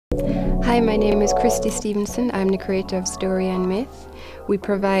Hi, my name is Kristie Stephenson. I'm the creator of Story and Myth. We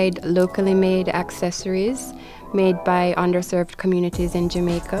provide locally made accessories made by underserved communities in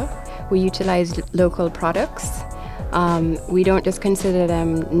Jamaica. We utilize local products. We don't just consider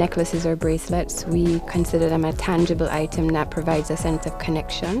them necklaces or bracelets. We consider them a tangible item that provides a sense of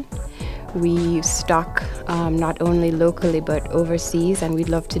connection. We stock not only locally but overseas, and we'd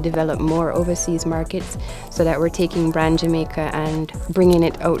love to develop more overseas markets so that we're taking brand Jamaica and bringing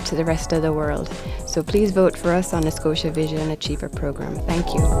it out to the rest of the world. So please vote for us on the Scotia Vision Achiever program.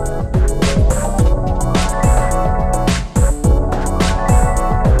 Thank you.